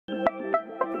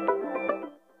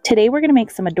Today we're going to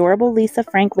make some adorable Lisa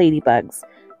Frank ladybugs.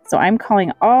 So I'm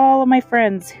calling all of my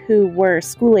friends who were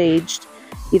school-aged,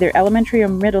 either elementary or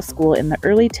middle school in the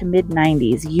early to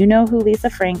mid-90s. You know who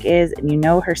Lisa Frank is, and you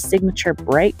know her signature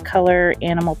bright color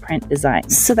animal print design.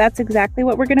 So that's exactly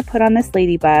what we're going to put on this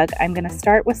ladybug. I'm going to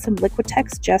start with some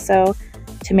Liquitex gesso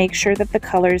to make sure that the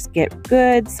colors get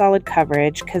good solid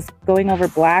coverage, because going over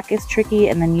black is tricky,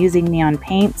 and then using neon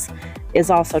paints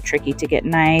is also tricky to get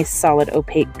nice solid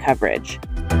opaque coverage.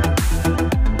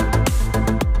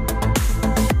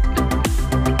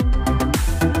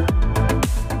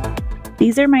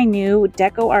 These are my new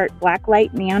Deco Art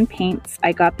Blacklight neon paints.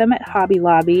 I got them at Hobby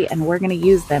Lobby, and we're going to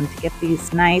use them to get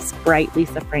these nice bright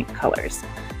Lisa Frank colors.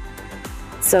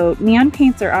 So neon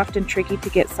paints are often tricky to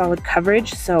get solid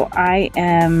coverage, so I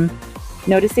am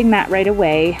noticing that right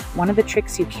away. One of the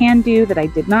tricks you can do that I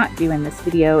did not do in this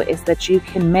video is that you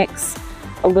can mix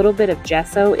a little bit of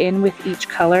gesso in with each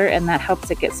color, and that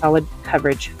helps it get solid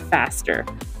coverage faster.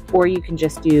 Or you can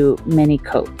just do many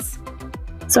coats.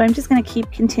 So I'm just going to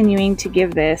keep continuing to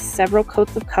give this several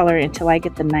coats of color until I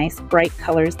get the nice bright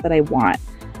colors that I want.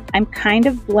 I'm kind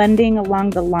of blending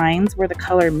along the lines where the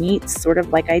color meets, sort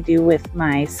of like I do with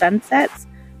my sunsets,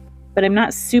 but I'm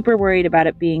not super worried about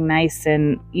it being nice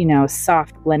and, you know,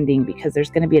 soft blending, because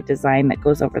there's going to be a design that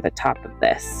goes over the top of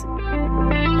this.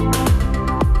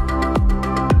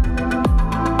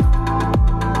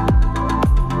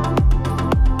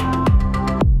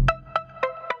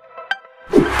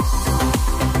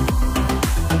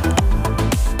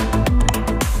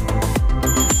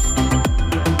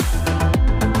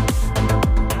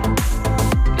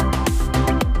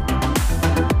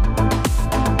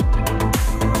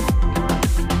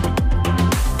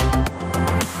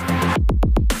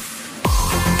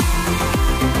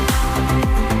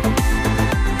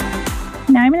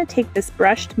 Now I'm going to take this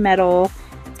brushed metal,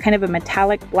 it's kind of a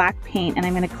metallic black paint, and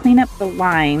I'm going to clean up the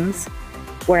lines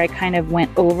where I kind of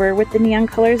went over with the neon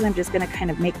colors. I'm just going to kind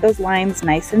of make those lines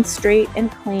nice and straight and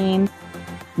clean.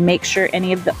 Make sure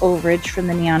any of the overage from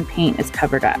the neon paint is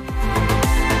covered up.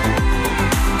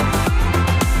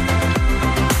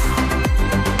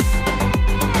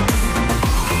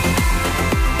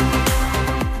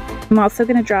 I'm also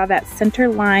going to draw that center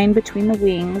line between the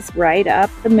wings right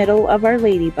up the middle of our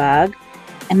ladybug.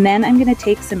 And then I'm going to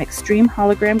take some extreme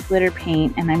hologram glitter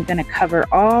paint, and I'm going to cover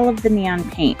all of the neon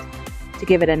paint to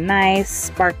give it a nice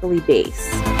sparkly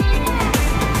base.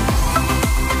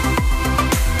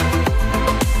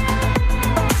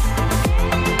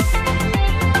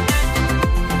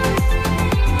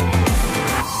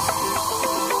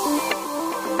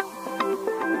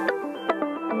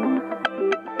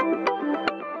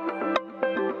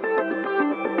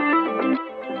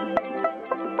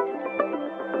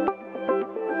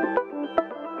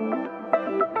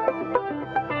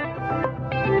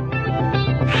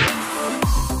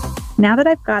 Now that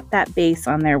I've got that base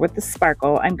on there with the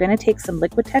sparkle, I'm going to take some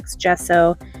Liquitex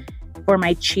gesso for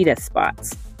my cheetah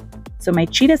spots. So my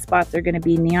cheetah spots are going to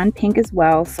be neon pink as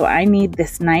well, so I need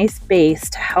this nice base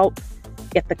to help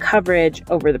get the coverage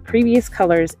over the previous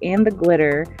colors and the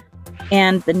glitter,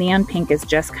 and the neon pink is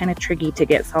just kind of tricky to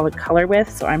get solid color with,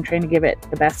 so I'm trying to give it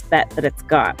the best bet that it's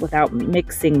got without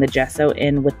mixing the gesso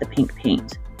in with the pink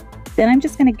paint. Then I'm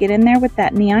just going to get in there with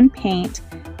that neon paint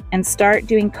and start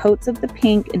doing coats of the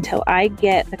pink until I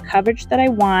get the coverage that I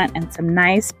want and some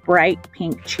nice bright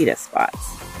pink cheetah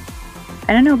spots.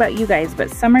 I don't know about you guys, but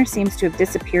summer seems to have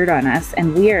disappeared on us,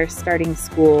 and we are starting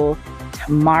school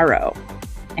tomorrow.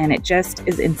 And it just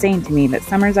is insane to me that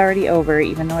summer's already over,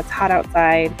 even though it's hot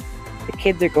outside. The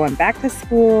kids are going back to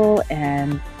school,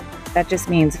 and that just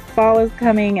means fall is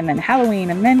coming, and then Halloween,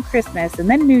 and then Christmas, and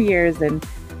then New Year's, and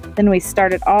then we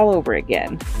start it all over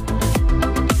again.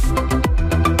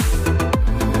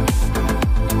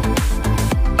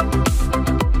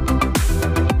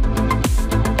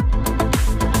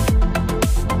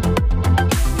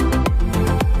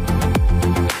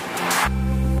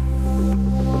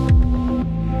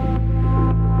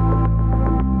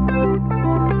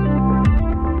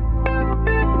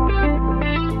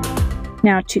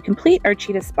 Now to complete our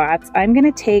cheetah spots, I'm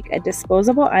going to take a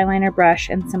disposable eyeliner brush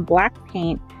and some black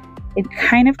paint and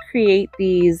kind of create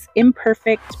these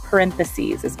imperfect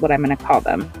parentheses, is what I'm going to call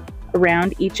them,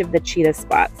 around each of the cheetah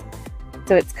spots.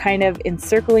 So it's kind of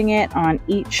encircling it on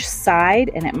each side,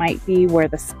 and it might be where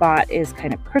the spot is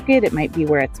kind of crooked, it might be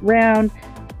where it's round,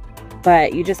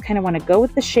 but you just kind of want to go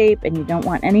with the shape, and you don't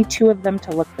want any two of them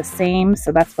to look the same,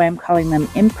 so that's why I'm calling them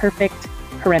imperfect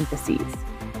parentheses.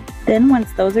 Then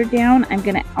once those are down, I'm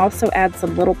going to also add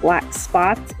some little black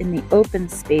spots in the open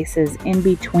spaces in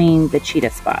between the cheetah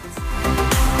spots.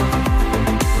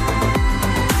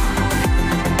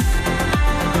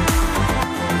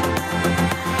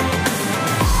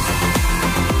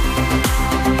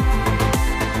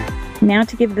 Now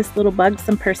to give this little bug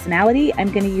some personality,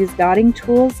 I'm going to use dotting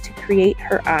tools to create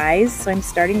her eyes. So I'm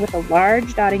starting with a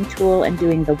large dotting tool and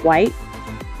doing the white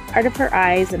part of her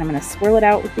eyes, and I'm going to swirl it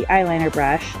out with the eyeliner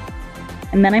brush.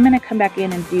 And then I'm going to come back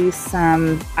in and do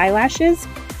some eyelashes,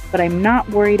 but I'm not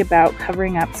worried about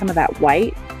covering up some of that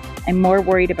white. I'm more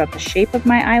worried about the shape of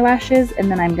my eyelashes,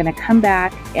 and then I'm going to come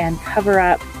back and cover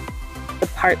up the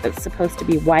part that's supposed to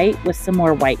be white with some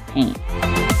more white paint.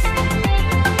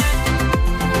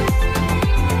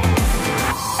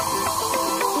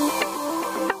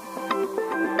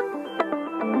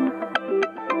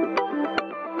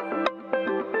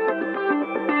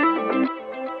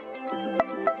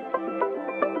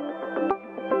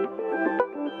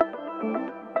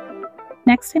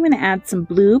 Next, I'm going to add some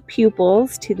blue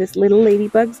pupils to this little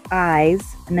ladybug's eyes,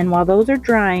 and then while those are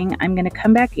drying, I'm going to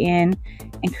come back in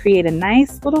and create a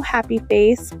nice little happy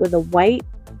face with a white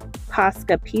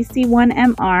Posca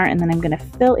PC1MR, and then I'm going to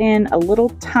fill in a little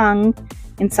tongue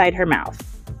inside her mouth.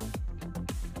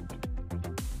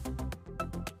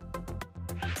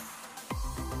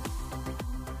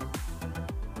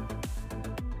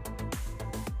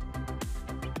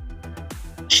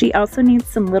 She also needs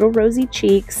some little rosy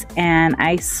cheeks, and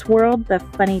I swirled the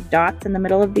funny dots in the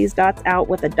middle of these dots out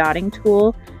with a dotting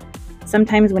tool.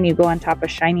 Sometimes when you go on top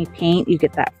of shiny paint, you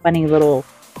get that funny little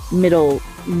middle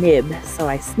nib. So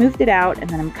I smoothed it out, and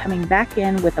then I'm coming back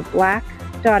in with a black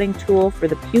dotting tool for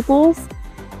the pupils,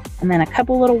 and then a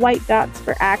couple little white dots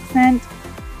for accent.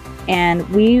 And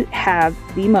we have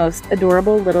the most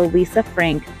adorable little Lisa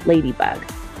Frank ladybug.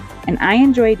 And I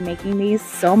enjoyed making these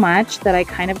so much that I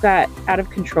kind of got out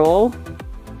of control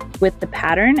with the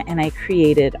pattern, and I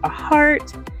created a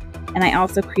heart, and I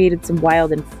also created some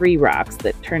wild and free rocks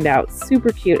that turned out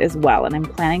super cute as well. And I'm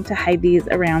planning to hide these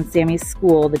around Sammy's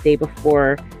school the day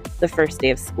before the first day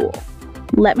of school.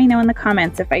 Let me know in the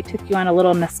comments if I took you on a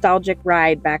little nostalgic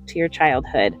ride back to your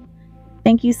childhood.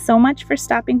 Thank you so much for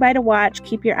stopping by to watch.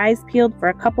 Keep your eyes peeled for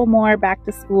a couple more back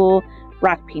to school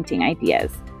rock painting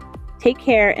ideas. Take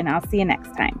care, and I'll see you next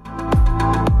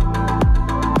time.